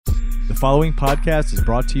The following podcast is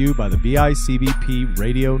brought to you by the BICBP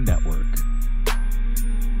Radio Network.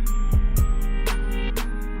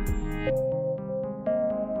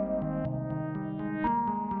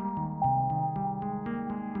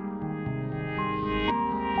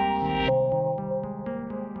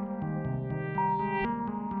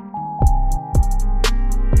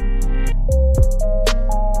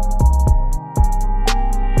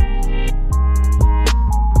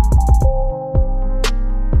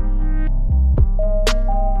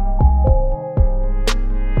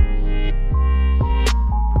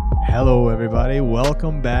 Hello, everybody.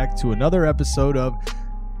 Welcome back to another episode of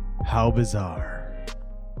How Bizarre.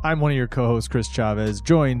 I'm one of your co-hosts, Chris Chavez,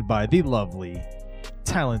 joined by the lovely,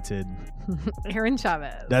 talented Aaron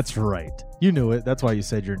Chavez. That's right. You knew it. That's why you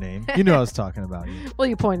said your name. You knew I was talking about you. Well,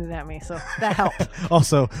 you pointed at me, so that helped.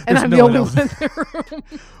 Also, And there's I'm no the one only else. one in the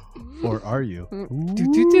room. Or are you?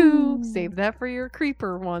 Do. Save that for your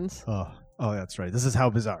creeper ones. Oh, that's right. This is How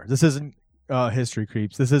Bizarre. This isn't History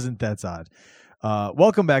Creeps. This isn't That's Odd.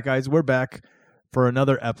 Welcome back, guys. We're back for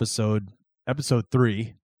another episode. Episode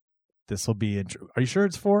 3. This will be... Are you sure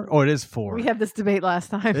it's 4? Oh, it is 4. We had this debate last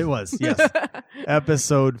time. It was, yes.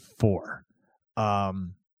 Episode 4.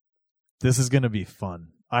 This is going to be fun.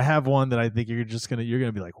 I have one that I think you're going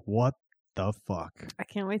to be like, what the fuck? I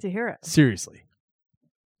can't wait to hear it. Seriously.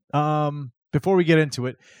 Before we get into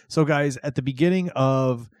it, so guys, at the beginning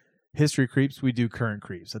of History Creeps, we do Current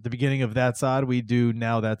Creeps. At the beginning of That's Odd, we do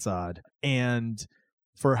Now That's Odd. And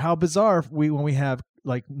for How Bizarre, when we have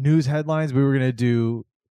like news headlines, we were going to do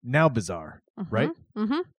Now Bizarre, right?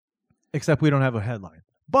 Mm-hmm. Except we don't have a headline.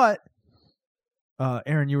 But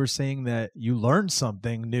Aaron, you were saying that you learned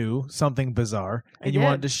something new, something bizarre, and you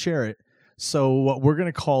wanted to share it. So what we're going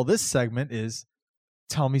to call this segment is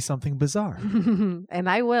Tell Me Something Bizarre. And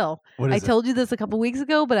I will. What is I told you this a couple weeks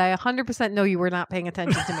ago, but I 100% know you were not paying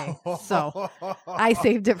attention to me. So I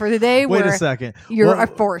saved it for today. Wait where a second. You're a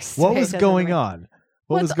force. What was going on?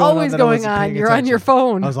 What's always going on? You're on your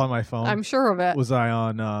phone. I was on my phone. I'm sure of it. Was I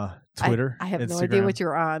on Twitter? I have Instagram, no idea what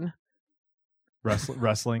you're on.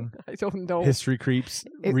 Wrestling, I don't know. History Creeps,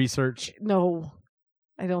 research. No,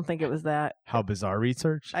 I don't think it was that. How Bizarre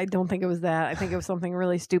research? I don't think it was that. I think it was something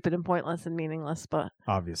really stupid and pointless and meaningless, but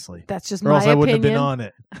obviously. that's just or my else I wouldn't opinion.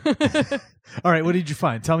 have been on it. All right, what did you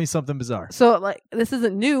find? Tell me something bizarre. So, like, this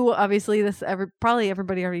isn't new. Obviously, probably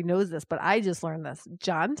everybody already knows this, but I just learned this.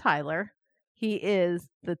 John Tyler, he is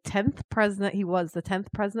the 10th president. He was the 10th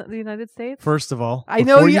president of the United States. First of all, I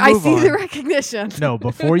know I see on, the recognition. No,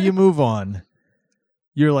 before you move on,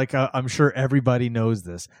 you're like, I'm sure everybody knows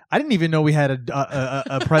this. I didn't even know we had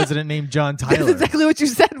a president named John Tyler. That's exactly what you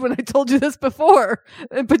said when I told you this before,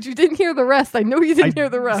 but you didn't hear the rest. I know you didn't hear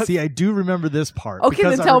the rest. See, I do remember this part. Okay,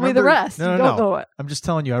 then tell me the rest. No, you don't know it. I'm just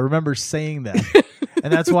telling you. I remember saying that.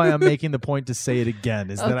 And that's why I'm making the point to say it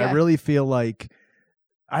again, is that I really feel like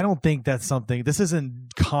I don't think that's something. This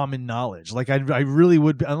isn't common knowledge. Like I really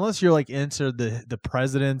would, unless you're like into the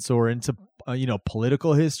presidents or into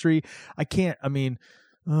political history. I can't. I mean,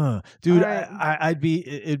 dude, right.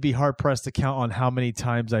 It'd be hard pressed to count on how many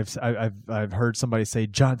times I've heard somebody say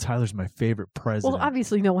John Tyler's my favorite president. Well,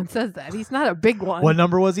 obviously no one says that. He's not a big one. What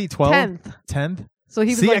number was he? 12? 10th. So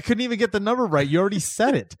he was I couldn't even get the number right. You already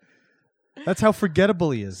said it. That's how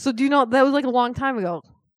forgettable he is. So do you know that was like a long time ago?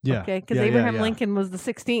 Yeah. Okay, because Abraham Lincoln was the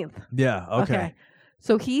 16th. Yeah. Okay.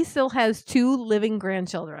 So he still has 2 living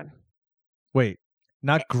grandchildren. Wait,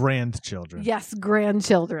 not grandchildren. Yes,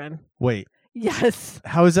 grandchildren. Wait. Yes.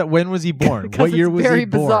 How is that? When was he born? What year was he born? Very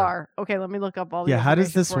bizarre. Okay, let me look up all the how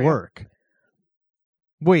does this work?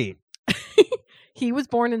 Wait. He was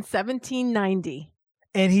born in 1790.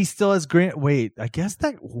 And he still has Wait, I guess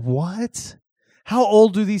what? How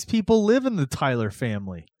old do these people live in the Tyler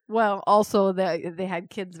family? Well, also they had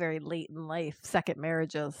kids very late in life, second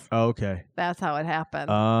marriages. Oh, okay. That's how it happened.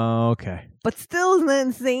 Oh, okay. But still, isn't that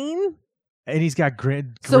insane? And he's got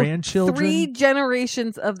grandchildren? 3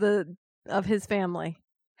 generations of his family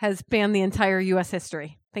has spanned the entire U.S.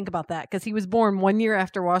 history. Think about that, because he was born 1 year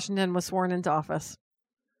after Washington was sworn into office.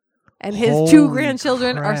 And his 2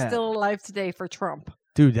 grandchildren are still alive today for Trump.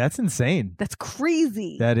 Dude, that's insane. That's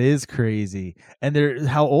crazy. That is crazy. And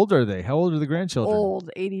how old are they? How old are the grandchildren? Old,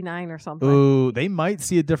 89 or something. Ooh, they might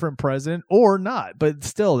see a different president or not. But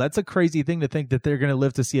still, that's a crazy thing to think that they're going to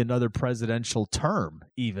live to see another presidential term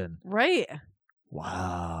even. Right.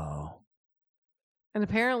 Wow. And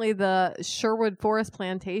apparently the Sherwood Forest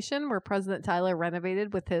Plantation, where President Tyler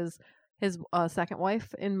renovated with his second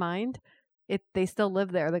wife in mind, they still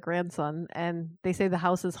live there, the grandson, and they say the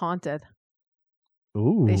house is haunted.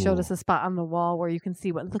 Ooh. They showed us a spot on the wall where you can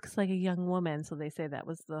see what looks like a young woman. So they say that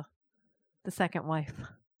was the second wife.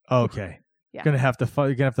 Okay. Yeah. You're gonna have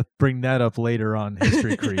to bring that up later on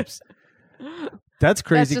History Creeps. That's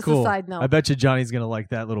crazy. That's just cool. a side note. I bet you Johnny's gonna like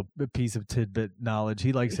that little piece of tidbit knowledge.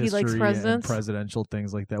 He likes history and presidential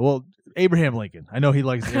things like that. Well, Abraham Lincoln. I know he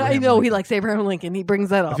likes Abraham I know Lincoln. he likes Abraham Lincoln. He brings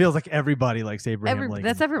that up. It feels like everybody likes Abraham Lincoln.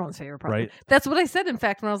 That's everyone's favorite president. Right? That's what I said, in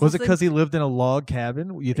fact, when I was Was it because he lived in a log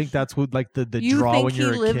cabin? You think that's what, like, the draw when you're a kid? You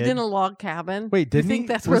think he lived in a log cabin? Wait, didn't you think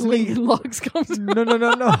that's where Lincoln Logs comes from? No.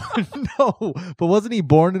 No. But wasn't he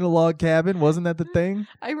born in a log cabin? Wasn't that the thing?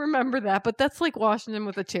 I remember that, but that's like Washington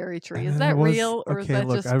with a cherry tree. Is that real, or is that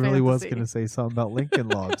just I really fantasy? was going to say something about Lincoln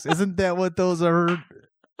Logs. Isn't that what those are?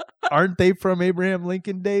 Aren't they from Abraham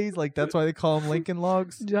Lincoln days? Like, that's why they call them Lincoln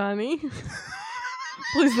Logs? Johnny,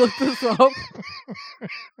 please look this up.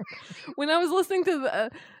 When I was listening to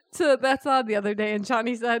That's Odd the other day, and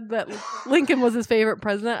Johnny said that Lincoln was his favorite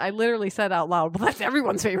president, I literally said out loud, well, that's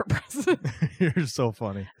everyone's favorite president. You're so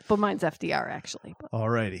funny. But mine's FDR, actually. But.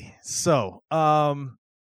 Alrighty. So,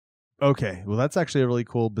 okay. Well, that's actually a really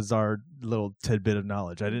cool, bizarre little tidbit of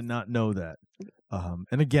knowledge. I did not know that.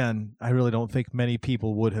 And again, I really don't think many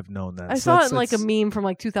people would have known that. I saw it in like a meme from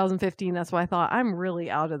like 2015. That's why I thought, I'm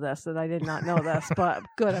really out of this, that I did not know this. But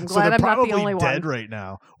good, I'm glad I'm not the only one. Probably dead right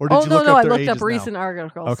now. Or did you look up I their looked up ages recent now?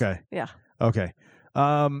 articles. Okay. Yeah. Okay.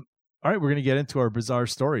 All right, we're going to get into our bizarre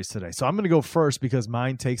stories today. So I'm going to go first because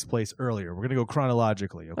mine takes place earlier. We're going to go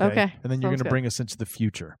chronologically, okay? Okay. And then you're going to bring us into the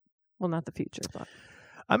future. Well, not the future, but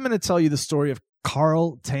I'm going to tell you the story of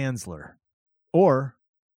Karl Tanzler, or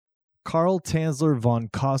Karl Tanzler von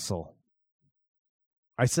Kassel.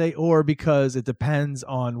 I say or because it depends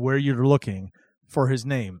on where you're looking for his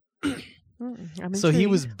name. So he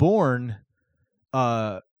was born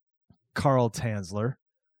Karl Tanzler,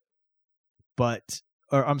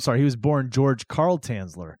 he was born George Karl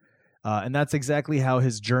Tanzler. And that's exactly how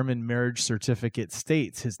his German marriage certificate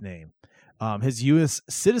states his name. His U.S.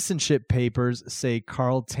 citizenship papers say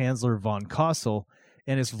Karl Tanzler von Kassel,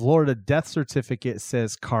 and his Florida death certificate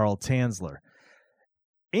says Karl Tanzler.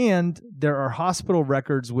 And there are hospital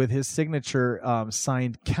records with his signature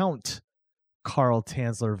signed Count Karl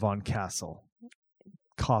Tanzler von Kassel.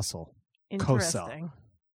 Interesting.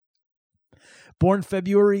 Born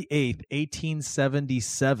February 8th,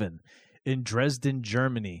 1877 in Dresden,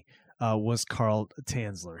 Germany, was Karl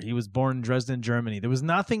Tanzler. He was born in Dresden, Germany. There was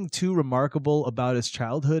nothing too remarkable about his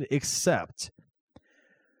childhood except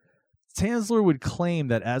Tanzler would claim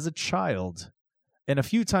that as a child, and a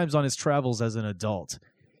few times on his travels as an adult,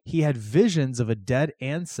 he had visions of a dead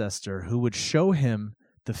ancestor who would show him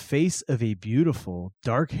the face of a beautiful,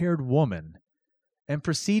 dark-haired woman and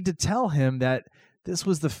proceed to tell him that this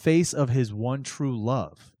was the face of his one true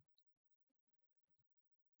love.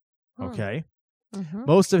 Okay. Mm-hmm.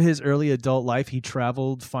 Most of his early adult life, he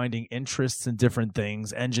traveled, finding interests in different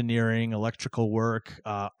things: engineering, electrical work,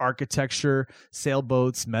 architecture,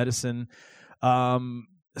 sailboats, medicine.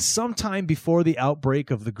 Sometime before the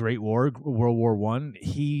outbreak of the Great War, World War I,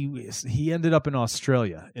 he ended up in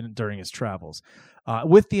Australia during his travels,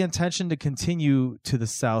 with the intention to continue to the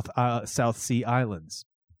South Sea Islands.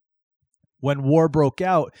 When war broke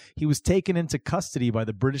out, he was taken into custody by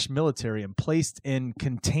the British military and placed in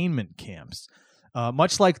containment camps.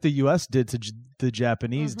 Much like the U.S. did to the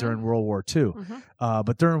Japanese during World War II.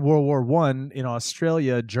 But during World War I, in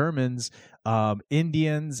Australia, Germans,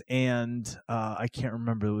 Indians, and I can't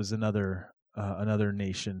remember, it was another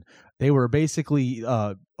nation. They were basically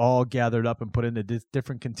all gathered up and put into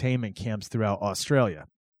different containment camps throughout Australia.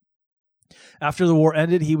 After the war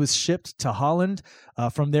ended, he was shipped to Holland.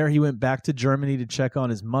 From there, he went back to Germany to check on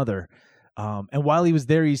his mother. And while he was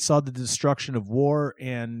there, he saw the destruction of war,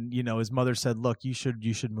 and his mother said, "Look, you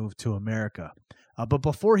should move to America." But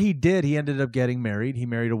before he did, he ended up getting married. He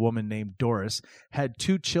married a woman named Doris, had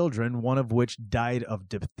 2 children, one of which died of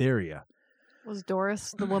diphtheria. Was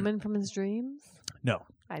Doris the woman from his dreams? No,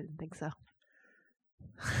 I didn't think so.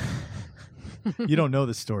 You don't know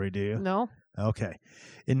the story, do you? No. Okay.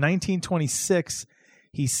 In 1926,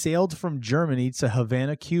 he sailed from Germany to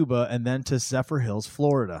Havana, Cuba, and then to Zephyrhills,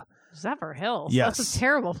 Florida. Zephyrhills? Yes. That's a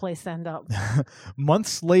terrible place to end up.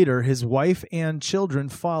 Months later, his wife and children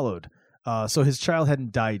followed. So his child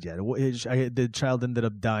hadn't died yet. The child ended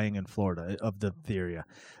up dying in Florida of diphtheria.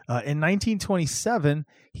 In 1927,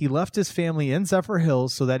 he left his family in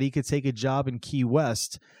Zephyrhills so that he could take a job in Key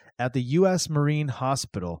West at the U.S. Marine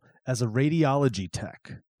Hospital as a radiology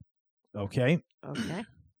tech. Okay? Okay.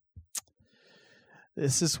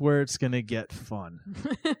 This is where it's going to get fun.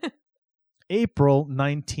 April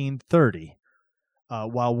 1930,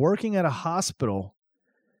 while working at a hospital,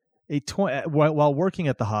 While working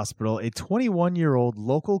at the hospital, a 21-year-old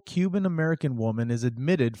local Cuban-American woman is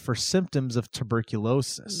admitted for symptoms of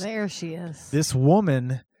tuberculosis. There she is. This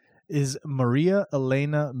woman is Maria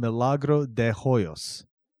Elena Milagro de Hoyos.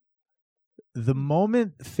 The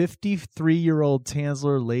moment 53-year-old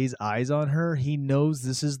Tanzler lays eyes on her, he knows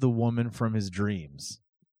this is the woman from his dreams.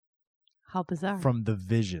 How bizarre. From the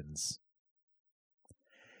visions.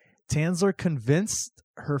 Tanzler convinced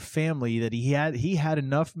her family that he had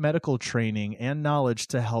enough medical training and knowledge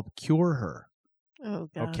to help cure her. Oh,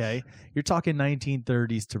 gosh. Okay? You're talking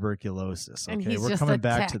 1930s tuberculosis. Okay, and he's we're just coming a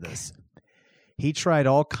back tech. to this. He tried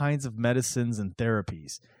all kinds of medicines and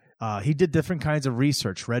therapies. He did different kinds of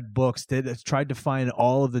research, read books, tried to find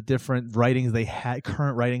all of the different writings they had,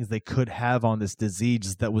 current writings they could have on this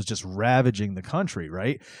disease that was just ravaging the country,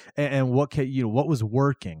 right? And what was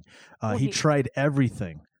working. He tried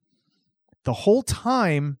everything. The whole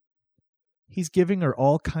time, he's giving her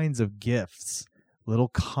all kinds of gifts, little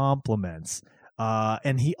compliments,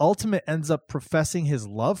 and he ultimately ends up professing his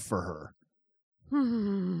love for her.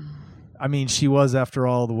 I mean, she was, after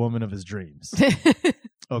all, the woman of his dreams.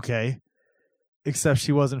 Okay? Except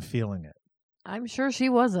she wasn't feeling it. I'm sure she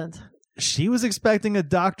wasn't. She was expecting a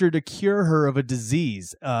doctor to cure her of a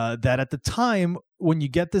disease that at the time, when you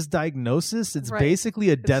get this diagnosis, it's basically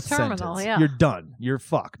a death sentence. Yeah. You're done. You're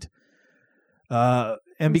fucked. And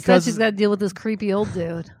instead, because she's got to deal with this creepy old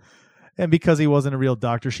dude. And because he wasn't a real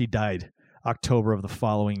doctor, she died October of the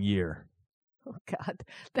following year. Oh, God.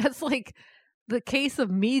 That's like the case of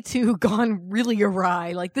Me Too gone really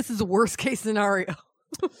awry. Like, this is a worst case scenario.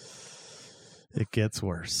 It gets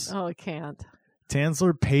worse. Oh, it can't.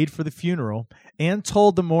 Tanzler paid for the funeral and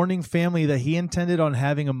told the mourning family that he intended on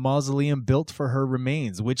having a mausoleum built for her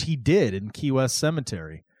remains, which he did in Key West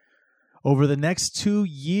Cemetery. Over the next 2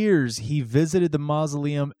 years, he visited the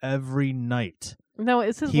mausoleum every night. No,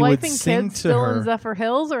 is his wife and kids still in Zephyr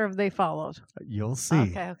Hills, or have they followed? You'll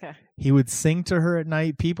see. Okay. He would sing to her at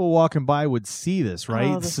night. People walking by would see this,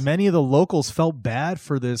 right? So many of the locals felt bad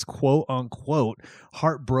for this quote-unquote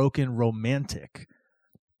heartbroken romantic.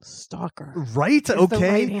 Stalker. Right?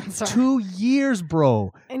 Okay. The right answer. 2 years,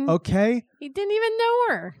 bro. And okay? He didn't even know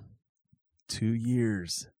her. 2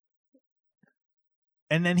 years.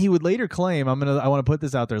 And then he would later claim, I want to put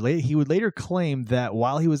this out there. He would later claim that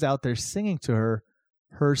while he was out there singing to her,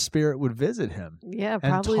 her spirit would visit him. Yeah,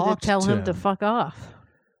 probably to tell him to fuck off.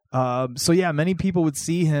 So yeah, many people would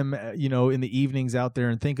see him, in the evenings out there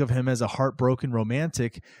and think of him as a heartbroken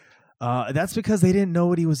romantic. That's because they didn't know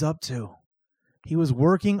what he was up to. He was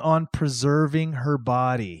working on preserving her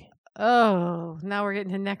body. Oh, now we're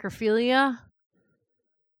getting to necrophilia.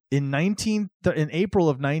 In April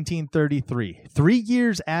of 1933, 3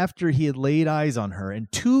 years after he had laid eyes on her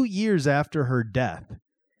and 2 years after her death,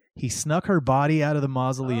 he snuck her body out of the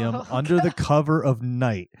mausoleum under the cover of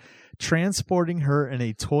night, transporting her in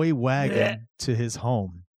a toy wagon to his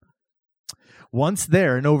home. Once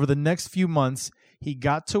there, and over the next few months, he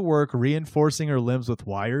got to work reinforcing her limbs with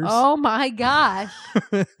wires. Oh my gosh.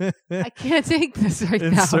 I can't take this right now.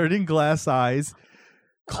 Inserting glass eyes.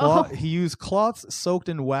 He used cloths soaked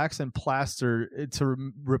in wax and plaster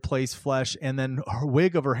to replace flesh, and then her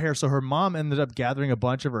wig of her hair. So her mom ended up gathering a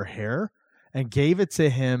bunch of her hair and gave it to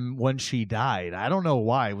him when she died. I don't know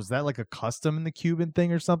why. Was that like a custom in the Cuban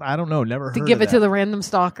thing or something? I don't know. Never heard of that. To give it to the random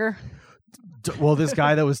stalker? Well, this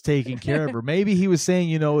guy that was taking care of her. Maybe he was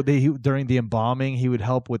saying, during the embalming, he would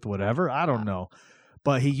help with whatever. I don't know.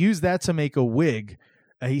 But he used that to make a wig.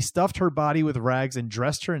 He stuffed her body with rags and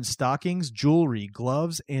dressed her in stockings, jewelry,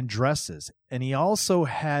 gloves, and dresses. And he also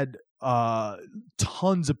had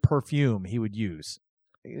tons of perfume he would use.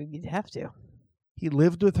 You'd have to. He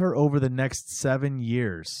lived with her over the next 7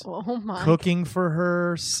 years. Oh my! Cooking for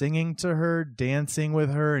her, singing to her, dancing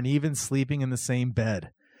with her, and even sleeping in the same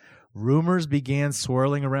bed. Rumors began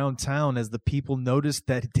swirling around town as the people noticed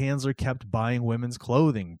that Tanzler kept buying women's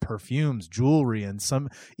clothing, perfumes, jewelry, and some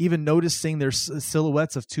even noticing their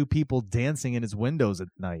silhouettes of two people dancing in his windows at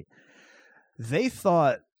night. They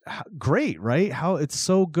thought, great, right? How it's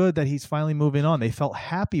so good that he's finally moving on. They felt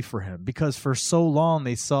happy for him because for so long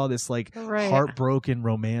they saw this heartbroken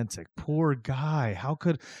romantic. Poor guy. How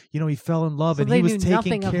could, he fell in love and he was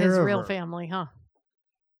taking care of his real family, huh?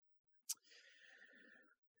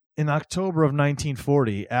 In October of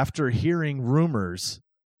 1940, after hearing rumors,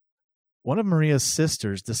 one of Maria's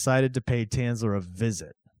sisters decided to pay Tanzler a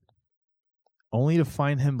visit, only to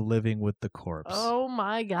find him living with the corpse. Oh,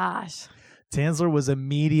 my gosh. Tanzler was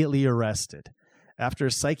immediately arrested. After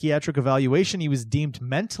a psychiatric evaluation, he was deemed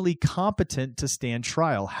mentally competent to stand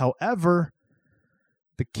trial. However,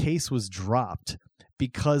 the case was dropped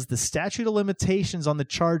because the statute of limitations on the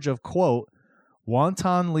charge of, quote,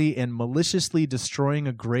 wantonly and maliciously destroying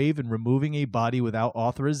a grave and removing a body without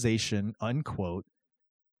authorization, unquote,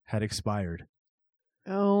 had expired.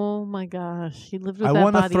 Oh my gosh. He lived with I that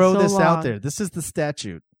want to body throw so this long. out there. This is the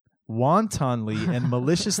statute. Wantonly and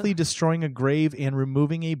maliciously destroying a grave and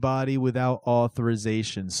removing a body without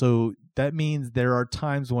authorization. So that means there are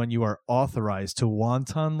times when you are authorized to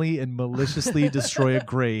wantonly and maliciously destroy a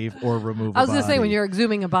grave or remove a body. I was going to say when you're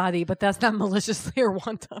exhuming a body, but that's not maliciously or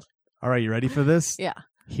wanton. All right, you ready for this? Yeah.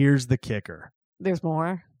 Here's the kicker. There's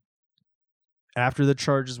more. After the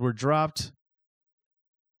charges were dropped,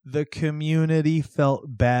 the community felt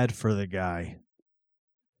bad for the guy.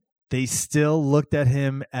 They still looked at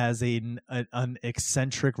him as an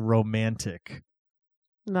eccentric romantic.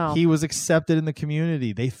 No. He was accepted in the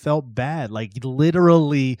community. They felt bad. Like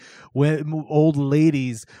literally when old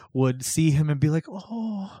ladies would see him and be like,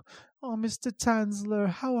 oh, Mr. Tanzler,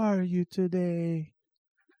 how are you today?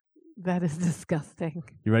 That is disgusting.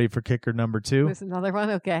 You ready for kicker number 2? There's another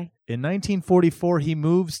one? Okay. In 1944, he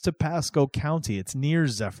moves to Pasco County. It's near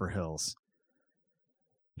Zephyr Hills.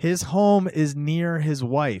 His home is near his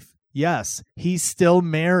wife. Yes, he's still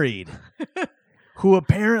married, who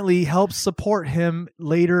apparently helps support him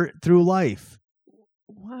later through life.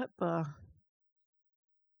 What the?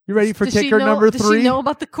 You ready for kicker number 3? Does she know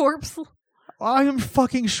about the corpse? I am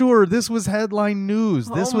fucking sure this was headline news.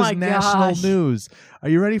 This was national news. Are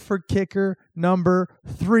you ready for kicker number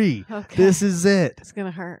 3? Okay. This is it. It's going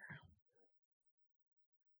to hurt.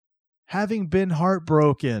 Having been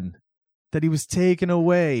heartbroken that he was taken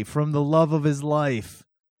away from the love of his life,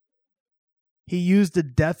 he used a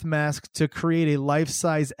death mask to create a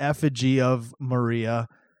life-size effigy of Maria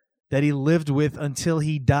that he lived with until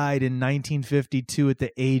he died in 1952 at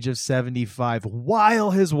the age of 75,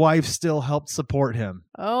 while his wife still helped support him.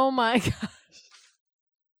 Oh my gosh.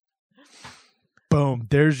 Boom.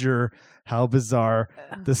 There's your how bizarre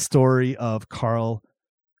the story of Karl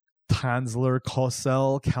Tanzler,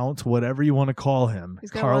 Kossel, Count, whatever you want to call him.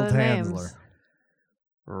 Karl Tanzler. Names.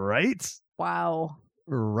 Right? Wow.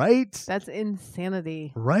 Right? That's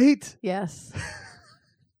insanity. Right? Yes.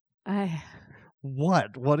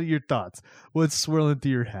 What? What are your thoughts? What's swirling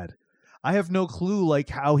through your head? I have no clue like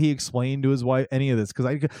how he explained to his wife any of this,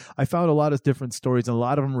 because I found a lot of different stories, and a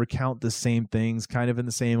lot of them recount the same things kind of in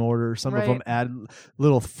the same order. Some of them add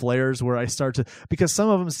little flares where I start to, because some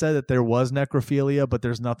of them said that there was necrophilia, but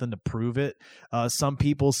there's nothing to prove it. Some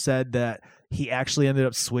people said that he actually ended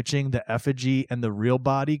up switching the effigy and the real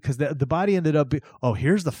body, because the body ended up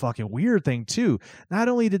here's the fucking weird thing too. Not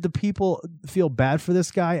only did the people feel bad for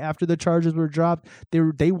this guy after the charges were dropped,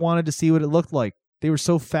 they wanted to see what it looked like. They were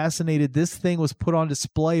so fascinated. This thing was put on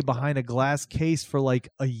display behind a glass case for like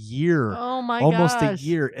a year. Oh my almost gosh. a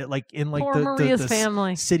year. Like in like Poor the Maria's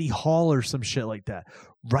family. City Hall or some shit like that.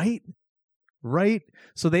 Right?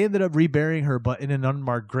 So they ended up reburying her, but in an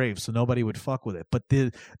unmarked grave, so nobody would fuck with it. But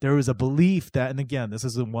there was a belief that, and again, this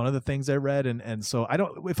is one of the things I read, and so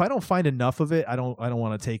if I don't find enough of it, I don't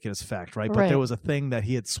want to take it as fact, right? But there was a thing that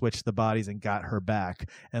he had switched the bodies and got her back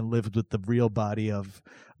and lived with the real body of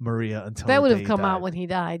Maria until that would have come out when he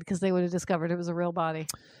died, because they would have discovered it was a real body.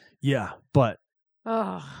 Yeah, but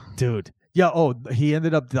dude, yeah. He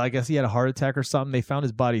ended up, I guess he had a heart attack or something. They found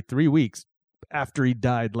his body 3 weeks after he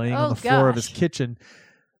died, laying on the floor of his kitchen.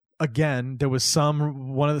 Again, there was some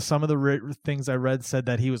of the things I read said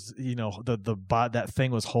that he was, that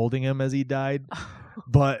thing was holding him as he died.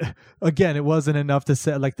 But again, it wasn't enough to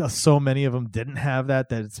say, like, so many of them didn't have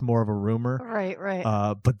that it's more of a rumor. Right.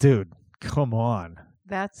 But dude, come on.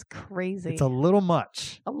 That's crazy. It's a little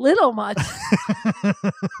much. A little much.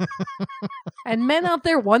 And men out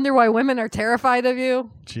there wonder why women are terrified of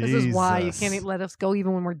you. Jesus. This is why you can't let us go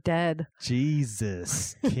even when we're dead.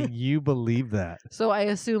 Jesus. Can you believe that? So I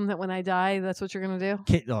assume that when I die, that's what you're going to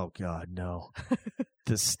do? Oh, God, no.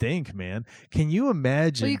 The stink, man. Can you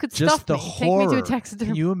imagine you could just stuff the me. horror? Take me to a taxidermy.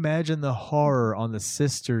 Can you imagine the horror on the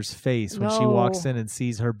sister's face when she walks in and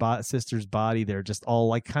sees her sister's body there, just all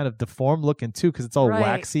like kind of deformed looking too, because it's all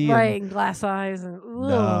waxy. And glass eyes. And oh,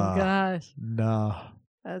 gosh. No.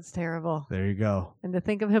 That's terrible. There you go. And to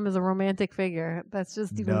think of him as a romantic figure, that's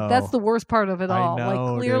just that's the worst part of it all. Know,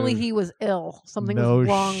 like clearly dude. He was ill. Something was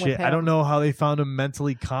wrong with him. I don't know how they found him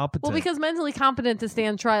mentally competent. Well, because mentally competent to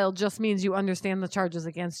stand trial just means you understand the charges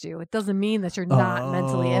against you. It doesn't mean that you're not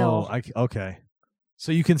mentally ill. Okay.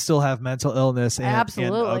 So you can still have mental illness and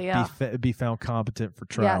be found competent for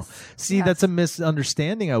trial. Yes. See, that's a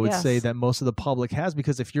misunderstanding, I would say, that most of the public has,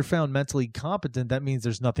 because if you're found mentally competent, that means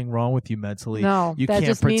there's nothing wrong with you mentally. No, you that can't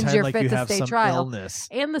just pretend means you're like fit you to have stay some trial. illness.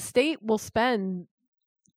 And the state will spend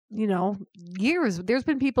years. There's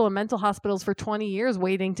been people in mental hospitals for 20 years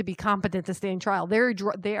waiting to be competent to stand trial. They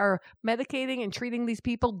are medicating and treating these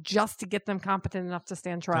people just to get them competent enough to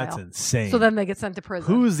stand trial. That's insane. So then they get sent to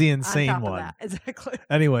prison. Who's the insane one? Exactly.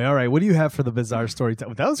 Anyway, all right. What do you have for the bizarre story?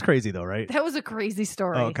 That was crazy though, right? That was a crazy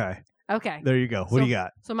story. Oh, okay. Okay. There you go. What do you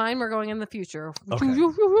got? So mine, we're going in the future. Okay.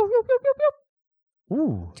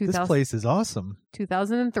 Ooh, this place is awesome.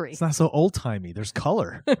 2003. It's not so old-timey. There's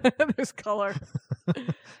color. There's color.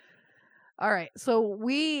 All right. So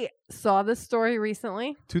we saw this story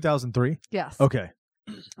recently. 2003? Yes. Okay.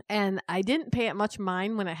 And I didn't pay it much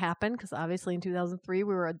mind when it happened because obviously in 2003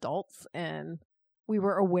 we were adults and we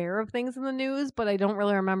were aware of things in the news, but I don't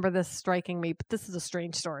really remember this striking me. But this is a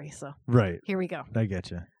strange story. So right. Here we go. I get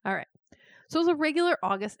you. All right. So it was a regular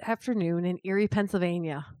August afternoon in Erie,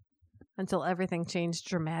 Pennsylvania, until everything changed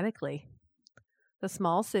dramatically. The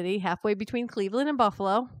small city, halfway between Cleveland and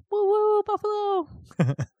Buffalo, woo, Buffalo,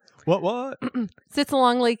 what? sits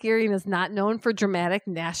along Lake Erie and is not known for dramatic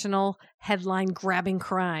national headline-grabbing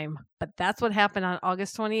crime. But that's what happened on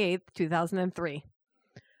August 28th, 2003.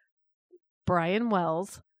 Brian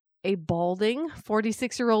Wells, a balding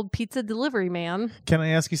 46-year-old pizza delivery man. Can I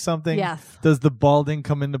ask you something? Yes. Does the balding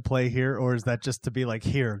come into play here, or is that just to be like,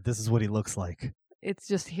 here, this is what he looks like? It's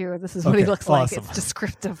just here. This is what he looks awesome. like. It's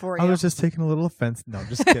descriptive for you. I was just taking a little offense. No, I'm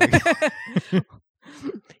just kidding.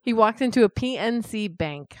 He walked into a PNC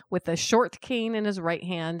bank with a short cane in his right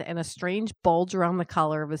hand and a strange bulge around the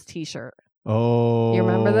collar of his T-shirt. Oh, you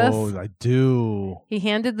remember this? I do. He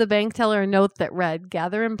handed the bank teller a note that read,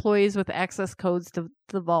 "Gather employees with access codes to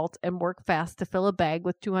the vault and work fast to fill a bag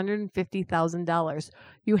with $250,000.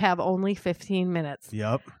 You have only 15 minutes."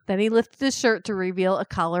 Yep. Then he lifted his shirt to reveal a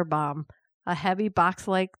collar bomb, a heavy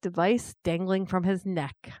box-like device dangling from his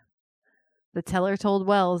neck. The teller told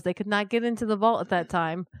Wells they could not get into the vault at that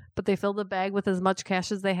time, but they filled the bag with as much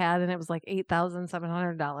cash as they had, and it was like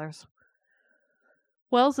 $8,700.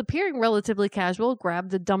 Wells, appearing relatively casual,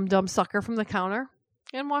 grabbed the dumb sucker from the counter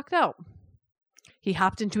and walked out. He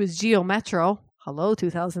hopped into his Geo Metro, hello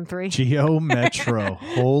 2003. Geo Metro,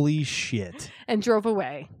 holy shit. And drove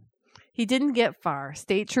away. He didn't get far.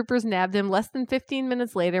 State troopers nabbed him less than 15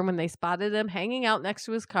 minutes later when they spotted him hanging out next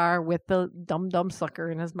to his car with the dumb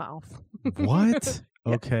sucker in his mouth. What?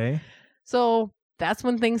 Yeah. Okay. So that's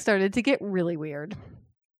when things started to get really weird.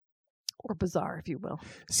 Or bizarre, if you will.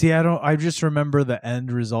 See, I just remember the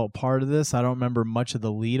end result part of this. I don't remember much of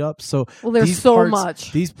the lead up. So there's so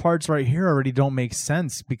much. These parts right here already don't make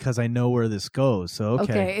sense because I know where this goes. So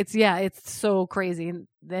okay. It's so crazy. And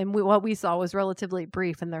then what we saw was relatively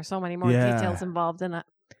brief, and there's so many more details involved in it.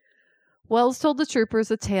 Wells told the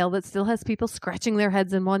troopers a tale that still has people scratching their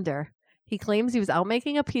heads in wonder. He claims he was out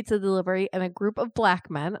making a pizza delivery and a group of black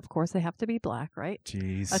men, of course they have to be black, right?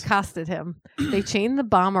 Jeez. Accosted him. They chained the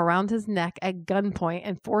bomb around his neck at gunpoint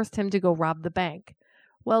and forced him to go rob the bank.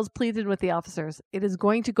 Wells pleaded with the officers, "It is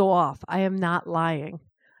going to go off. I am not lying."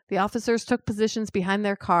 The officers took positions behind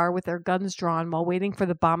their car with their guns drawn while waiting for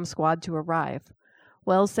the bomb squad to arrive.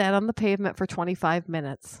 Wells sat on the pavement for 25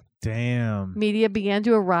 minutes. Damn. Media began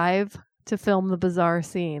to arrive to film the bizarre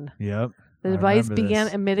scene. Yep. The device began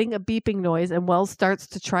emitting a beeping noise, and Wells starts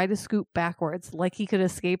to try to scoot backwards like he could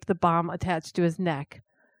escape the bomb attached to his neck.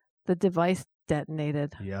 The device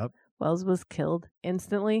detonated. Yep. Wells was killed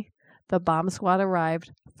instantly. The bomb squad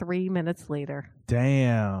arrived 3 minutes later.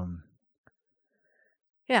 Damn.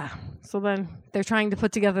 Yeah. So then they're trying to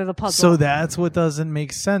put together the puzzle. So that's what doesn't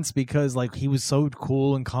make sense because like he was so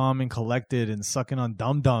cool and calm and collected and sucking on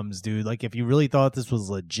dum-dums, dude. Like if you really thought this was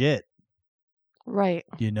legit. Right.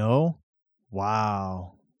 You know?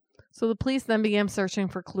 Wow. So the police then began searching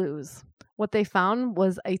for clues. What they found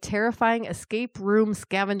was a terrifying escape room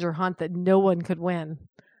scavenger hunt that no one could win.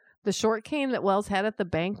 The short cane that Wells had at the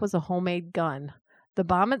bank was a homemade gun. The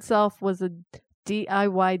bomb itself was a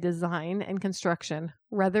DIY design and construction,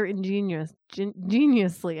 rather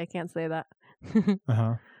ingeniously. I can't say that.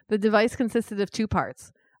 The device consisted of 2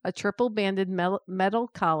 parts, a triple-banded metal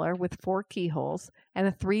collar with 4 keyholes and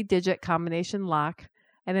a 3-digit combination lock,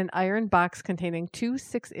 and an iron box containing 2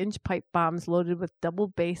 6-inch pipe bombs loaded with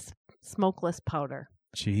double-base smokeless powder.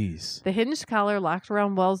 Jeez. The hinged collar locked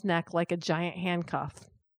around Wells' neck like a giant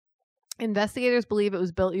handcuff. Investigators believe it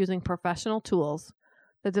was built using professional tools.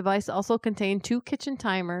 The device also contained 2 kitchen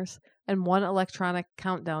timers and 1 electronic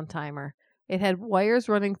countdown timer. It had wires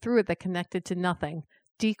running through it that connected to nothing,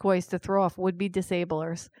 decoys to throw off would-be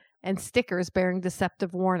disablers, and stickers bearing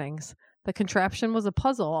deceptive warnings. The contraption was a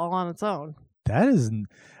puzzle all on its own. That is,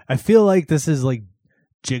 I feel like this is like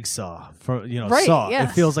Jigsaw for Right, Saw.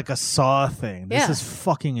 yes. It feels like a Saw thing. This is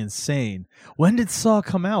fucking insane. When did Saw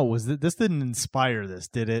come out? This didn't inspire this,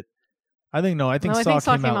 did it? I think Saw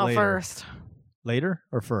came out later. First. Later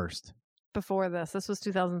or first? Before this. This was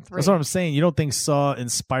 2003. That's what I'm saying. You don't think Saw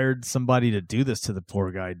inspired somebody to do this to the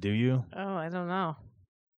poor guy, do you? Oh, I don't know.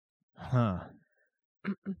 Huh.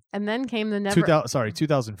 And then came the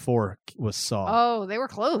 2004 was Saw. Oh, they were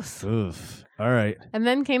close. Oof. All right. And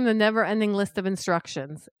then came the never-ending list of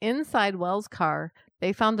instructions. Inside Wells' car,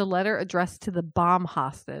 they found a letter addressed to the bomb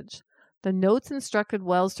hostage. The notes instructed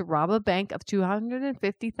Wells to rob a bank of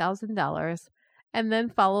 $250,000 and then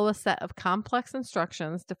follow a set of complex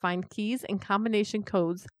instructions to find keys and combination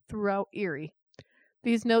codes throughout Erie.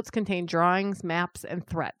 These notes contained drawings, maps, and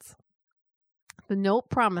threats. The note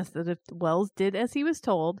promised that if Wells did as he was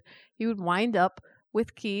told, he would wind up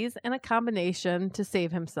with keys and a combination to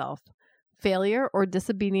save himself. Failure or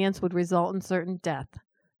disobedience would result in certain death.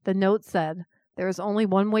 The note said, "There is only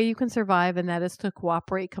one way you can survive, and that is to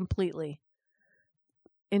cooperate completely,"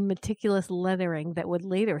 in meticulous lettering that would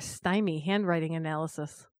later stymie handwriting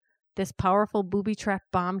analysis. "This powerful booby-trap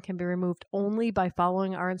bomb can be removed only by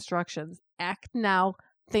following our instructions. Act now,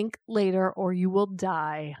 think later, or you will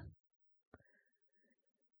die."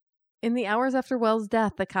 In the hours after Wells'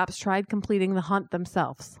 death, the cops tried completing the hunt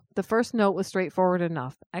themselves. The first note was straightforward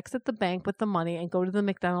enough. Exit the bank with the money and go to the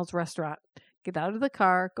McDonald's restaurant. Get out of the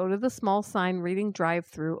car, go to the small sign reading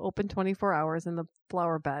drive-through, open 24 hours in the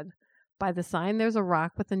flower bed. By the sign, there's a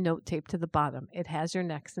rock with a note taped to the bottom. It has your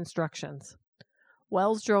next instructions.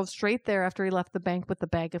 Wells drove straight there after he left the bank with the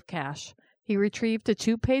bag of cash. He retrieved a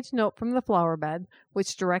 2-page note from the flower bed,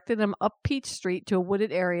 which directed him up Peach Street to a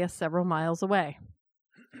wooded area several miles away,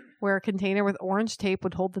 where a container with orange tape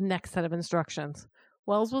would hold the next set of instructions.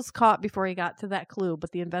 Wells was caught before he got to that clue,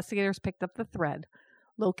 but the investigators picked up the thread,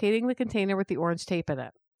 locating the container with the orange tape in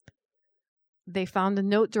it. They found a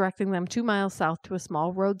note directing them 2 miles south to a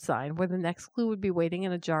small road sign where the next clue would be waiting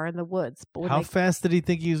in a jar in the woods. But how fast did he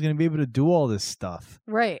think he was going to be able to do all this stuff?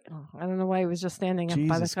 Right. I don't know why he was just standing up by the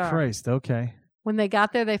car. Jesus Christ, okay. When they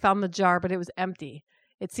got there, they found the jar, but it was empty.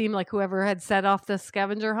 It seemed like whoever had set off this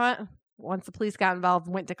scavenger hunt, once the police got involved,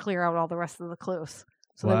 went to clear out all the rest of the clues.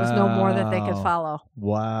 So there was no more that they could follow.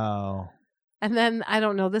 Wow. And then, I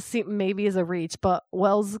don't know, this maybe is a reach, but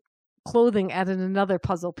Wells' clothing added another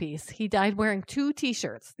puzzle piece. He died wearing 2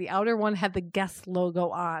 T-shirts. The outer one had the Guess logo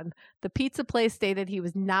on. The pizza place stated he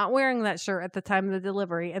was not wearing that shirt at the time of the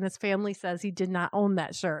delivery, and his family says he did not own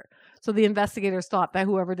that shirt. So the investigators thought that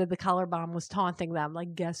whoever did the collar bomb was taunting them,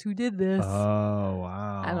 like, guess who did this? Oh,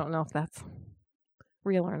 wow. I don't know if that's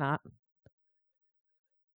real or not.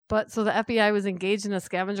 But so the FBI was engaged in a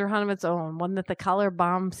scavenger hunt of its own, one that the collar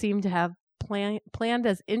bomb seemed to have planned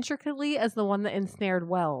as intricately as the one that ensnared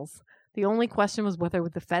Wells. The only question was whether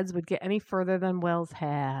the feds would get any further than Wells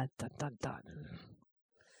had. Dun, dun, dun.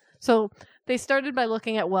 So they started by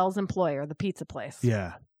looking at Wells' employer, the pizza place.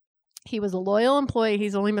 Yeah. He was a loyal employee.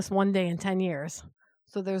 He's only missed 1 day in 10 years.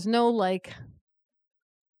 So there's no,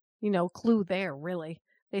 clue there, really.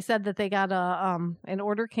 They said that they got an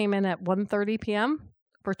order came in at 1:30 p.m.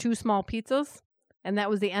 for 2 small pizzas. And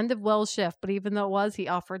that was the end of Wells' shift. But even though it was, he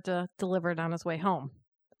offered to deliver it on his way home.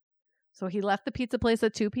 So he left the pizza place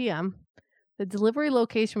at 2 p.m. The delivery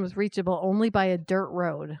location was reachable only by a dirt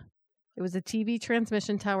road. It was a TV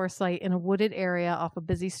transmission tower site in a wooded area off a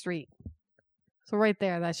busy street. So right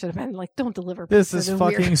there, that should have been like, don't deliver pizza. This is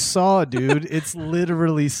fucking Saw, dude. It's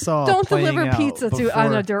literally Saw. Don't deliver pizza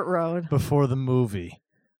on a dirt road. Before the movie.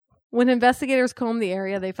 When investigators combed the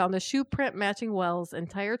area, they found a shoe print matching Wells, and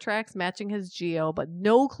tire tracks matching his geo, but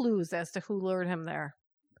no clues as to who lured him there.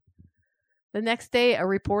 The next day, a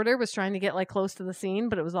reporter was trying to get close to the scene,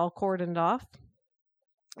 but it was all cordoned off.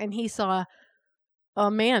 And he saw a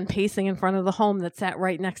man pacing in front of the home that sat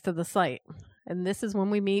right next to the site. And this is when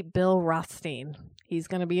we meet Bill Rothstein. He's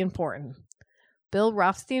going to be important. Bill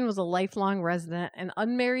Rothstein was a lifelong resident, an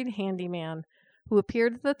unmarried handyman, who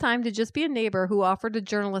appeared at the time to just be a neighbor who offered a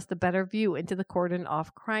journalist a better view into the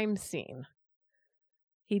cordoned-off crime scene.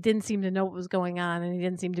 He didn't seem to know what was going on, and he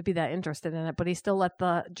didn't seem to be that interested in it, but he still let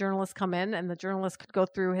the journalist come in, and the journalist could go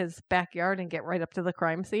through his backyard and get right up to the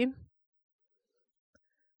crime scene.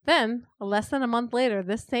 Then, less than a month later,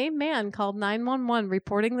 this same man called 911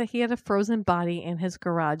 reporting that he had a frozen body in his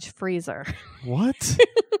garage freezer. What?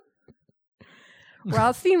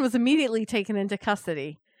 Rothstein was immediately taken into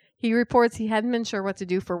custody. He reports he hadn't been sure what to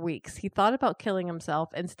do for weeks. He thought about killing himself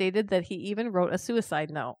and stated that he even wrote a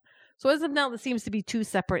suicide note. So as of now, this seems to be 2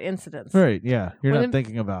 separate incidents. Right, yeah. You're not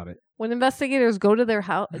thinking about it. When investigators go to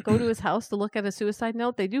his house to look at a suicide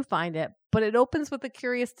note, they do find it, but it opens with a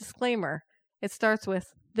curious disclaimer. It starts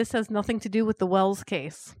with, "This has nothing to do with the Wells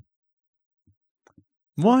case."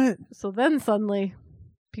 What? So then suddenly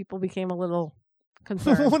people became a little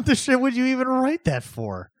concerned. What the shit would you even write that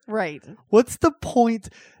for? Right. What's the point?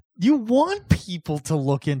 You want people to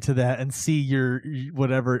look into that and see your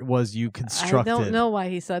whatever it was you constructed. I don't know why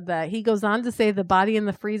he said that. He goes on to say the body in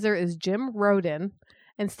the freezer is Jim Roden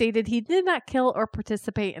and stated he did not kill or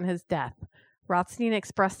participate in his death. Rothstein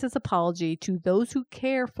expressed his apology to those who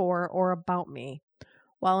care for or about me.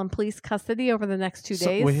 While in police custody over the next 2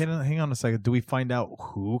 days. Wait, hang on a second. Do we find out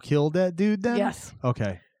who killed that dude then? Yes.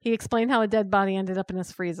 Okay. He explained how a dead body ended up in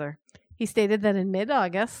his freezer. He stated that in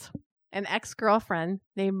mid-August, an ex-girlfriend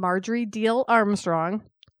named Marjorie Deal Armstrong,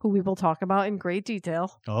 who we will talk about in great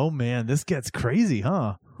detail. Oh, man, this gets crazy,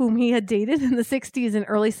 huh? Whom he had dated in the 60s and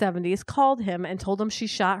early 70s, called him and told him she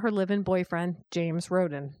shot her live-in boyfriend, James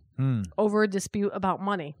Roden, over a dispute about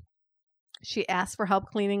money. She asked for help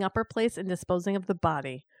cleaning up her place and disposing of the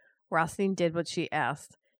body. Rothstein did what she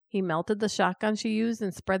asked. He melted the shotgun she used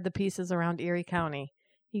and spread the pieces around Erie County.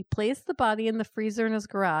 He placed the body in the freezer in his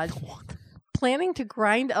garage, planning to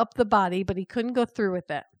grind up the body, but he couldn't go through with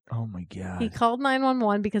it. Oh, my God. He called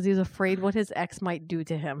 911 because he was afraid what his ex might do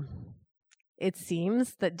to him. It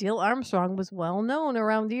seems that Deal Armstrong was well known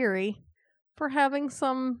around Erie for having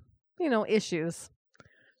some, issues.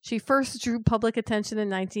 She first drew public attention in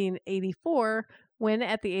 1984 when,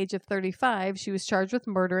 at the age of 35, she was charged with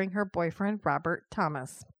murdering her boyfriend, Robert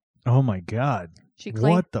Thomas. Oh, my God. She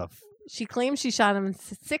claimed she shot him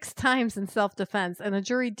 6 times in self-defense, and a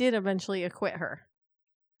jury did eventually acquit her.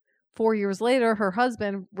 4 years later, her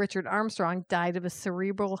husband, Richard Armstrong, died of a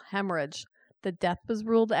cerebral hemorrhage. The death was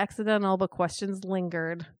ruled accidental, but questions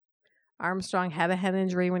lingered. Armstrong had a head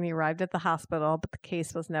injury when he arrived at the hospital, but the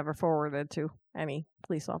case was never forwarded to any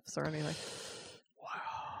police officer or anything.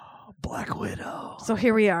 Wow. Black Widow. So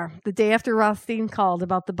here we are. The day after Rothstein called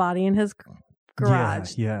about the body in his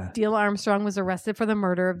garage, Deal Armstrong was arrested for the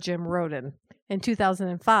murder of Jim Roden. In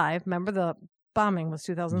 2005, remember the bombing was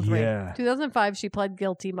 2003. Yeah. 2005, she pled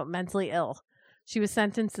guilty but mentally ill. She was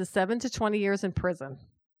sentenced to 7 to 20 years in prison.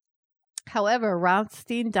 However,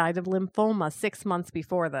 Rothstein died of lymphoma 6 months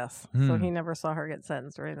before this, so he never saw her get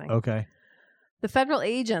sentenced or anything. Okay. The federal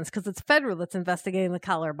agents, because it's federal that's investigating the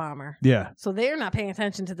collar bomber. Yeah. So they're not paying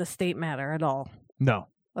attention to the state matter at all. No.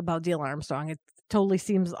 About Deal Armstrong. It totally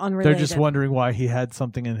seems unrelated. They're just wondering why he had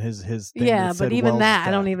something in his thing. Yeah, but even Wells that, death.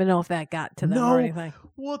 I don't even know if that got to them or anything.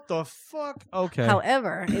 What the fuck? Okay.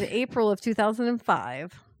 However, in April of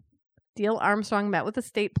 2005, Deal Armstrong met with a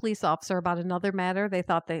state police officer about another matter. They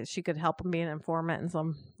thought that she could help him be an informant in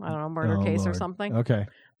some, murder case or something. Okay.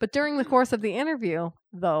 But during the course of the interview,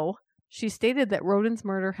 though, she stated that Roden's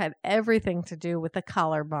murder had everything to do with the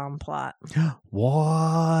collar bomb plot.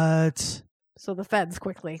 What? So the feds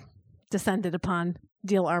quickly descended upon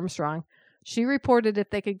Deal Armstrong. She reported if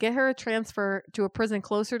they could get her a transfer to a prison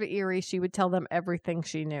closer to Erie, she would tell them everything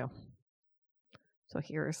she knew. So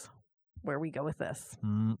here's where we go with this.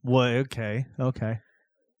 Okay.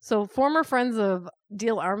 So former friends of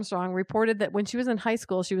Deal Armstrong reported that when she was in high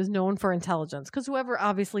school, she was known for intelligence, because whoever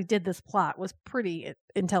obviously did this plot was pretty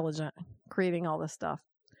intelligent, creating all this stuff.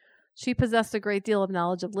 She possessed a great deal of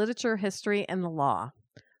knowledge of literature, history, and the law.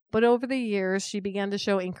 But over the years, she began to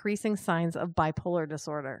show increasing signs of bipolar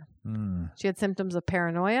disorder. She had symptoms of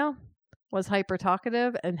paranoia, was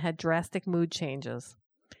hyper-talkative, and had drastic mood changes.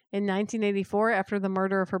 In 1984, after the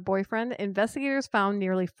murder of her boyfriend, investigators found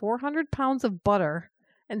nearly 400 pounds of butter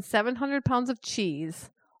and 700 pounds of cheese,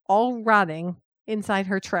 all rotting inside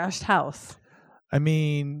her trashed house. I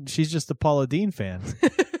mean, she's just a Paula Deen fan.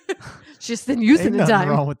 She's just been using the time. Nothing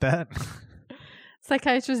wrong with that.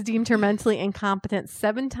 Psychiatrists deemed her mentally incompetent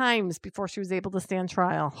 7 times before she was able to stand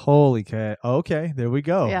trial. Holy cat. Okay, there we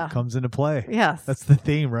go. Yeah. Comes into play. Yes. That's the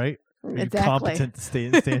theme, right? Exactly. You're competent to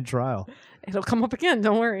stand trial. It'll come up again,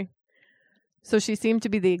 don't worry. So she seemed to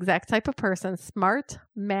be the exact type of person, smart,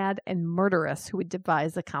 mad, and murderous, who would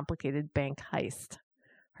devise a complicated bank heist.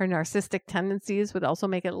 Her narcissistic tendencies would also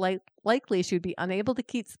make it likely she would be unable to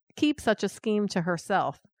keep such a scheme to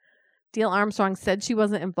herself. Deal Armstrong said she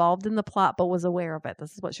wasn't involved in the plot, but was aware of it.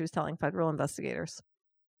 This is what she was telling federal investigators.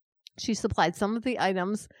 She supplied some of the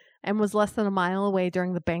items and was less than a mile away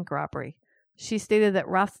during the bank robbery. She stated that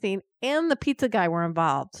Rothstein and the pizza guy were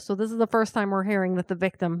involved. So this is the first time we're hearing that the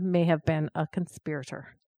victim may have been a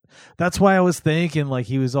conspirator. That's why I was thinking like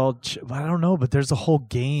he was all, I don't know, but there's a whole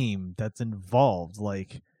game that's involved.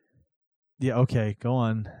 Like, yeah, okay, go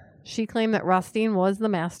on. She claimed that Rothstein was the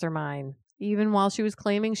mastermind. Even while she was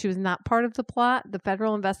claiming she was not part of the plot, the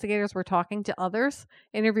federal investigators were talking to others,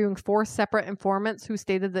 interviewing 4 separate informants who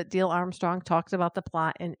stated that Diehl Armstrong talked about the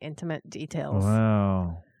plot in intimate details.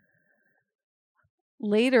 Wow.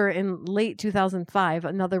 Later, in late 2005,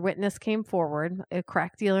 another witness came forward, a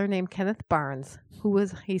crack dealer named Kenneth Barnes,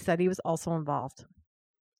 he said he was also involved.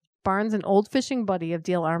 Barnes, an old fishing buddy of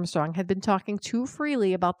Diehl Armstrong, had been talking too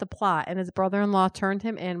freely about the plot, and his brother-in-law turned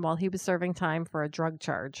him in while he was serving time for a drug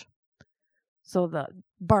charge. So the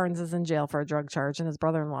Barnes is in jail for a drug charge, and his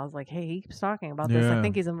brother-in-law is like, hey, he keeps talking about this. I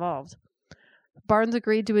think he's involved. Barnes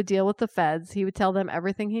agreed to a deal with the feds. He would tell them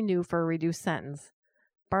everything he knew for a reduced sentence.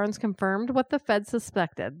 Barnes confirmed what the feds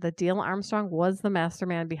suspected, that Diehl Armstrong was the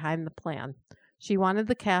mastermind behind the plan. She wanted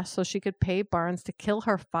the cash so she could pay Barnes to kill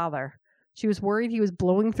her father. She was worried he was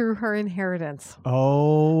blowing through her inheritance.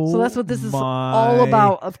 Oh, so that's what this is all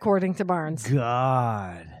about, according to Barnes.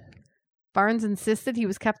 God. Barnes insisted he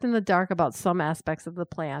was kept in the dark about some aspects of the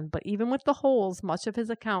plan, but even with the holes, much of his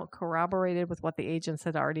account corroborated with what the agents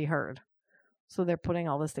had already heard. So they're putting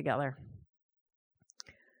all this together.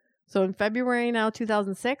 So in February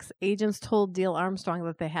 2006, agents told Diehl Armstrong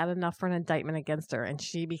that they had enough for an indictment against her, and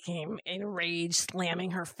she became enraged,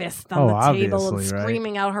 slamming her fist on the table and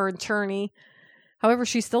screaming out her attorney. However,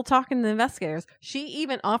 she's still talking to the investigators. She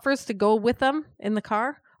even offers to go with them in the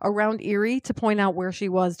car around Erie to point out where she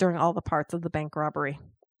was during all the parts of the bank robbery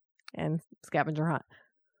and scavenger hunt.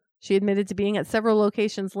 She admitted to being at several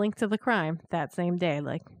locations linked to the crime that same day,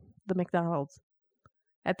 like the McDonald's.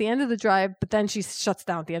 At the end of the drive, but then she shuts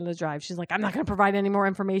down at the end of the drive. She's like, I'm not going to provide any more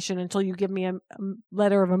information until you give me a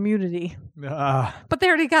letter of immunity. But they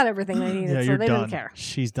already got everything they needed, so they didn't care.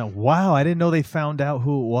 She's done. Wow, I didn't know they found out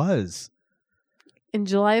who it was. In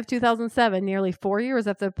July of 2007, nearly 4 years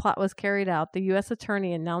after the plot was carried out, the U.S.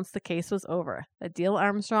 attorney announced the case was over, that Diehl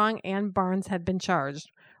Armstrong and Barnes had been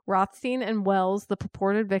charged. Rothstein and Wells, the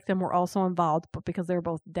purported victim, were also involved, but because they were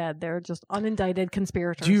both dead, they're just unindicted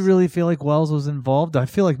conspirators. Do you really feel like Wells was involved? I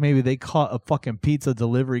feel like maybe they caught a fucking pizza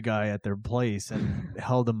delivery guy at their place and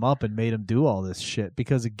held him up and made him do all this shit.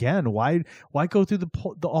 Because again, why go through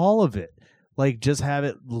the all of it? Like, just have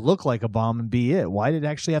it look like a bomb and be it. Why did it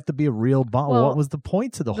actually have to be a real bomb? Well, what was the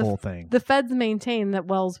point to the whole thing? The feds maintain that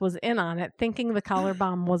Wells was in on it, thinking the collar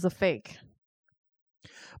bomb was a fake.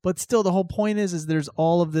 But still, the whole point is there's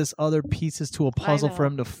all of this other pieces to a puzzle for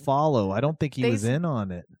him to follow. I don't think he was in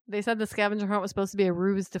on it. They said the scavenger hunt was supposed to be a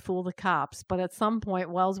ruse to fool the cops, but at some point,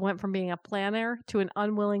 Wells went from being a planner to an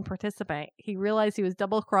unwilling participant. He realized he was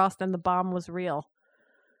double-crossed and the bomb was real.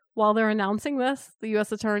 While they're announcing this, the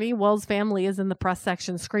U.S. attorney, Wells' family, is in the press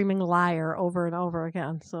section screaming liar over and over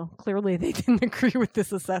again. So clearly they didn't agree with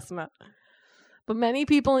this assessment. But many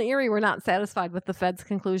people in Erie were not satisfied with the feds'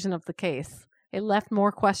 conclusion of the case. It left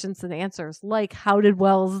more questions than answers, like how did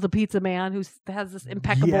Wells, the pizza man who has this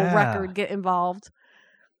impeccable record, get involved?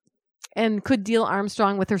 And could Diehl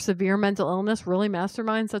Armstrong, with her severe mental illness, really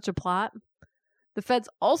mastermind such a plot? The feds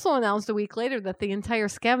also announced a week later that the entire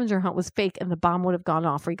scavenger hunt was fake and the bomb would have gone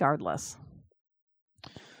off regardless.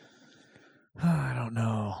 I don't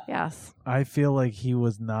know. Yes. I feel like he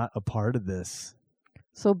was not a part of this.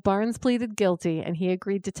 So Barnes pleaded guilty and he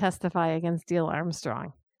agreed to testify against Diehl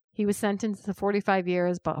Armstrong. He was sentenced to 45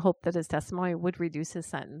 years, but hoped that his testimony would reduce his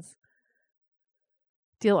sentence.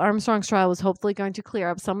 Diehl Armstrong's trial was hopefully going to clear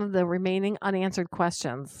up some of the remaining unanswered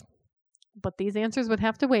questions. But these answers would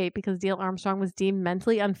have to wait because Diehl Armstrong was deemed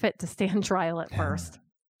mentally unfit to stand trial at first.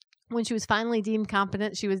 When she was finally deemed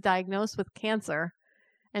competent, she was diagnosed with cancer,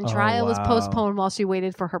 and trial was postponed while she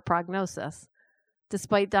waited for her prognosis.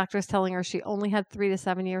 Despite doctors telling her she only had 3 to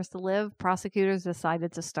 7 years to live, prosecutors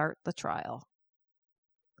decided to start the trial.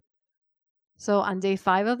 So on day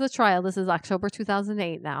 5 of the trial, this is October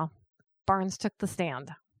 2008 now, Barnes took the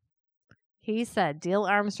stand. He said Diehl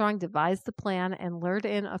Armstrong devised the plan and lured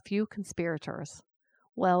in a few conspirators.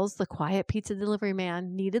 Wells, the quiet pizza delivery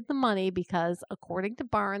man, needed the money because, according to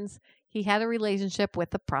Barnes, he had a relationship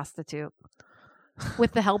with a prostitute.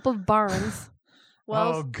 With the help of Barnes,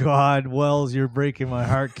 Wells... Oh, God, Wells, you're breaking my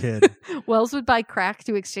heart, kid. Wells would buy crack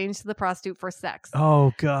to exchange to the prostitute for sex.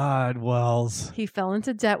 Oh, God, Wells. He fell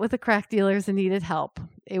into debt with the crack dealers and needed help.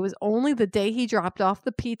 It was only the day he dropped off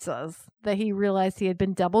the pizzas that he realized he had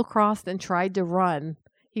been double-crossed and tried to run.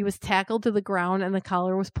 He was tackled to the ground and the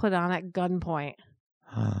collar was put on at gunpoint.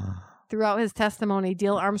 Throughout his testimony,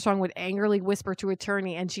 Diehl Armstrong would angrily whisper to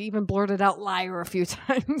attorney, and she even blurted out liar a few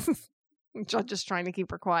times. Judge just trying to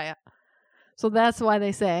keep her quiet. So that's why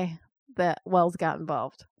they say that Wells got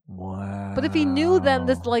involved. Wow. But if he knew then,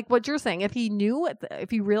 this, like what you're saying, if he knew,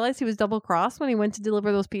 if he realized he was double-crossed when he went to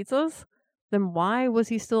deliver those pizzas, then why was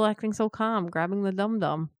he still acting so calm, grabbing the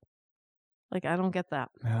dum-dum? Like, I don't get that.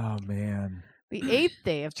 Oh, man. The 8th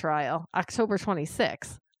day of trial, October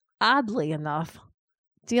 26th, oddly enough,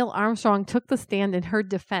 Dale Armstrong took the stand in her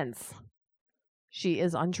defense. She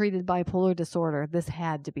is untreated bipolar disorder. This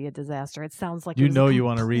had to be a disaster. It sounds like you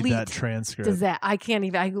want to read that transcript. I can't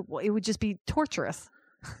even. It would just be torturous.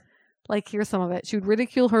 Like, here's some of it. She would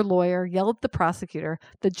ridicule her lawyer, yell at the prosecutor.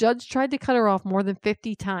 The judge tried to cut her off more than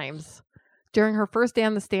 50 times. During her first day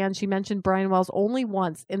on the stand, she mentioned Brian Wells only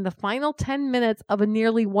once in the final 10 minutes of a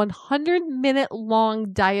nearly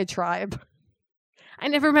 100-minute-long diatribe. I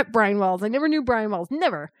never met Brian Wells. I never knew Brian Wells.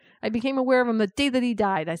 Never. I became aware of him the day that he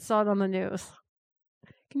died. I saw it on the news.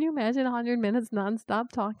 Can you imagine 100 minutes nonstop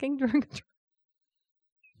talking during a trial?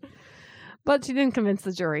 But she didn't convince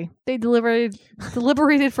the jury. They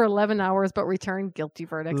deliberated for 11 hours, but returned guilty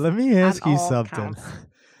verdicts. Let me ask you something.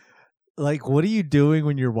 Like, what are you doing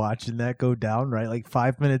when you're watching that go down, right? Like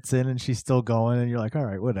 5 minutes in and she's still going and you're like, all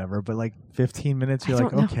right, whatever. But like 15 minutes, you're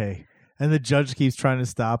like, okay. And the judge keeps trying to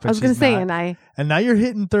stop. And I was going to say, and now you're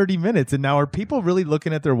hitting 30 minutes. And now are people really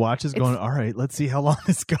looking at their watches going, all right, let's see how long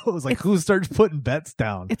this goes? Like, who starts putting bets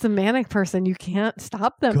down? It's a manic person. You can't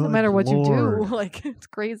stop them no matter what you do. Like, it's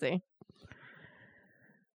crazy.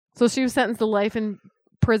 So she was sentenced to life in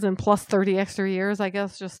prison plus 30 extra years, I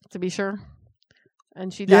guess, just to be sure.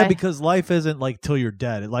 And she died. Yeah, because life isn't like till you're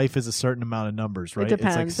dead. Life is a certain amount of numbers, right? It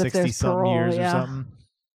depends. It's like 60-something years or something.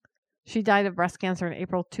 She died of breast cancer in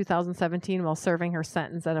April 2017 while serving her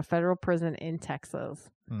sentence at a federal prison in Texas.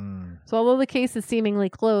 So although the case is seemingly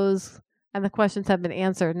closed and the questions have been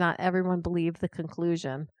answered, not everyone believed the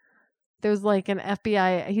conclusion. There's like an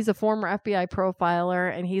FBI, he's a former FBI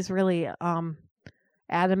profiler, and he's really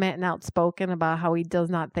adamant and outspoken about how he does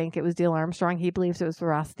not think it was Dale Armstrong. He believes it was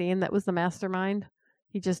Rothstein that was the mastermind.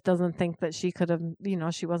 He just doesn't think that she could have,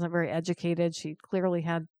 she wasn't very educated. She clearly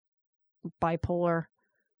had bipolar.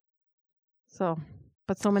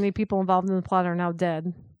 But so many people involved in the plot are now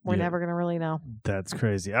dead. We're never going to really know. That's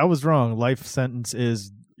crazy. I was wrong. Life sentence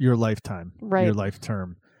is your lifetime, right? Your life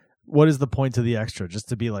term. What is the point to the extra? Just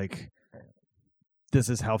to be like, this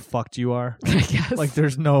is how fucked you are? I guess. Like,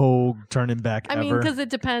 there's no turning back ever. I mean, because it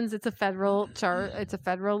depends. It's a federal It's a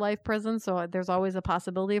federal life prison, so there's always a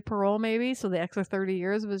possibility of parole, maybe. So the extra 30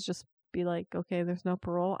 years was just be like, okay, there's no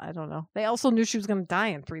parole. I don't know. They also knew she was going to die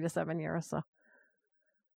in 3 to 7 years, so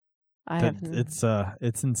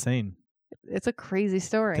it's insane. It's a crazy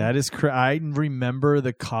story. That is I remember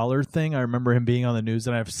the collar thing. I remember him being on the news,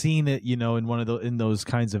 and I've seen it, in one of those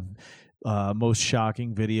kinds of most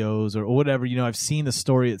shocking videos or whatever. I've seen the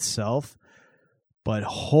story itself, but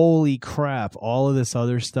holy crap, all of this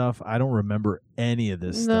other stuff, I don't remember any of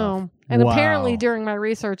this stuff. And apparently during my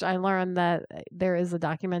research, I learned that there is a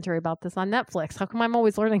documentary about this on Netflix. How come I'm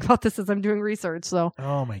always learning about this as I'm doing research? So,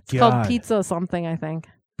 oh my God. It's called Pizza something, I think.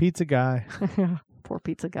 Pizza Guy. Poor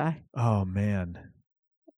Pizza Guy. Oh, man.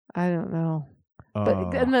 I don't know. But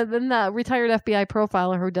then the retired FBI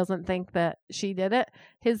profiler who doesn't think that she did it,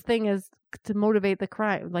 his thing is to motivate the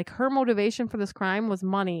crime. Like, her motivation for this crime was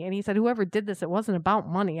money. And he said whoever did this, it wasn't about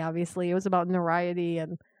money, obviously. It was about notoriety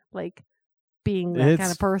and, like, being that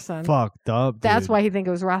kind of person. Fucked up, dude. That's why he think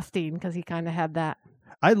it was Rothstein, because he kind of had that.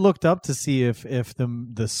 I looked up to see if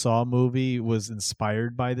the Saw movie was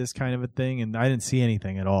inspired by this kind of a thing, and I didn't see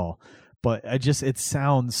anything at all. But it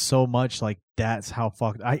sounds so much like that's how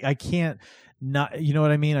fucked. I can't not, you know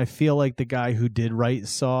what I mean? I feel like the guy who did write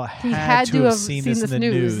Saw had to have seen this in the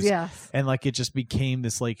news. Yes. And like it just became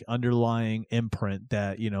this like underlying imprint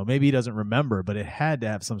that, maybe he doesn't remember, but it had to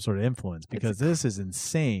have some sort of influence because this is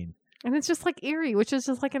insane. And it's just like Erie, which is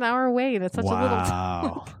just like an hour away, and it's such a little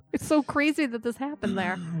town. It's so crazy that this happened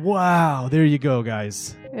there. Wow. There you go,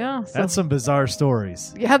 guys. Yeah. That's some bizarre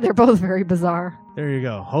stories. Yeah, they're both very bizarre. There you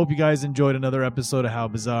go. Hope you guys enjoyed another episode of How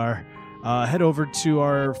Bizarre. Head over to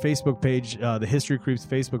our Facebook page, the History Creeps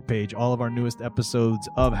Facebook page. All of our newest episodes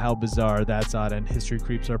of How Bizarre, That's Odd, and History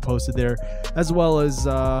Creeps are posted there, as well as,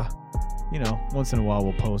 once in a while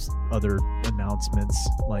we'll post other announcements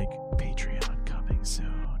like Patreon coming soon.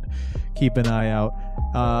 Keep an eye out.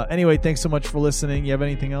 Anyway, thanks so much for listening. You have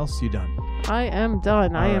anything else? You done? I am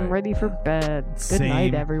done. I am ready for bed. Good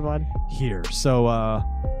night, everyone. Here. So,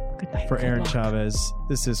 good night, for Aaron Chavez,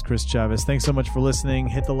 this is Chris Chavez. Thanks so much for listening.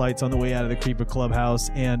 Hit the lights on the way out of the Creeper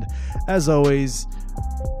Clubhouse. And as always,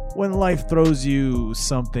 when life throws you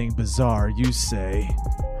something bizarre, you say,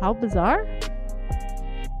 how bizarre?